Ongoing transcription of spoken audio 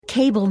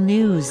Cable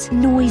news,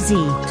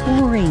 noisy,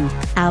 boring,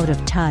 out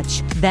of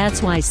touch.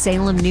 That's why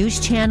Salem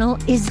News Channel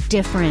is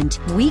different.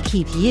 We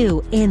keep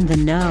you in the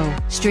know.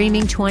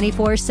 Streaming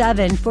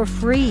 24/7 for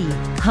free.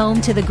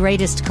 Home to the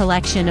greatest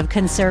collection of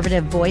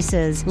conservative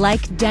voices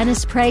like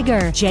Dennis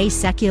Prager, Jay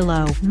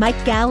Sekulow,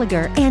 Mike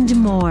Gallagher, and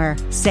more.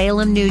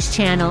 Salem News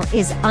Channel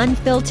is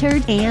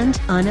unfiltered and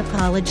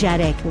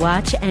unapologetic.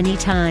 Watch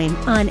anytime,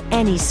 on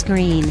any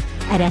screen,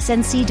 at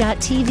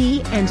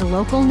snc.tv and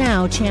Local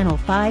Now Channel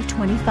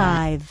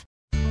 525.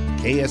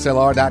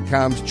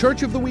 KSLR.com's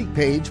Church of the Week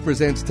page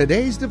presents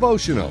today's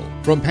devotional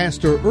from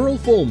Pastor Earl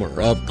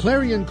Fulmer of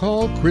Clarion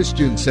Call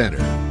Christian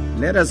Center.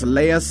 Let us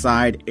lay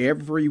aside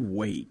every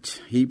weight.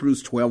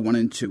 Hebrews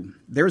 12:1-2.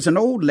 There's an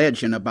old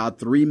legend about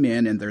 3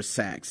 men and their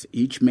sacks.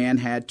 Each man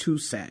had 2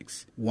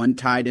 sacks, one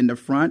tied in the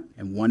front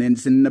and one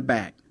is in the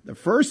back. The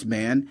first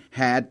man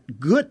had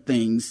good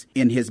things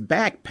in his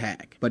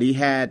backpack, but he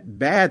had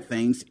bad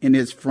things in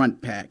his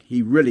front pack.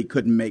 He really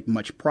couldn't make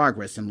much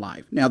progress in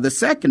life. Now, the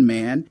second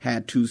man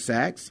had 2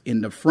 sacks.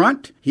 In the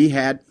front, he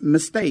had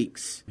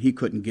mistakes. He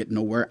couldn't get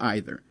nowhere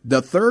either.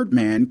 The third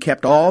man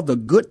kept all the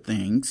good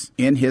things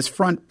in his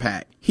front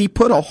pack. He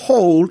put a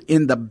hole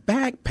in the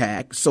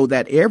backpack so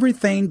that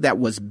everything that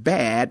was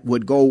bad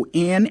would go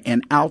in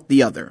and out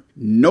the other.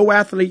 No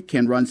athlete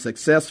can run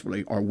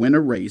successfully or win a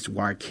race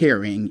while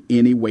carrying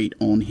any weight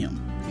on him.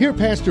 Hear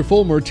Pastor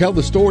Fulmer tell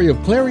the story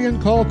of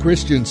Clarion Call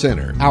Christian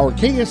Center, our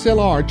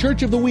KSLR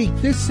Church of the Week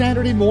this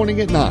Saturday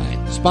morning at 9,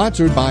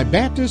 sponsored by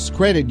Baptist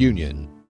Credit Union.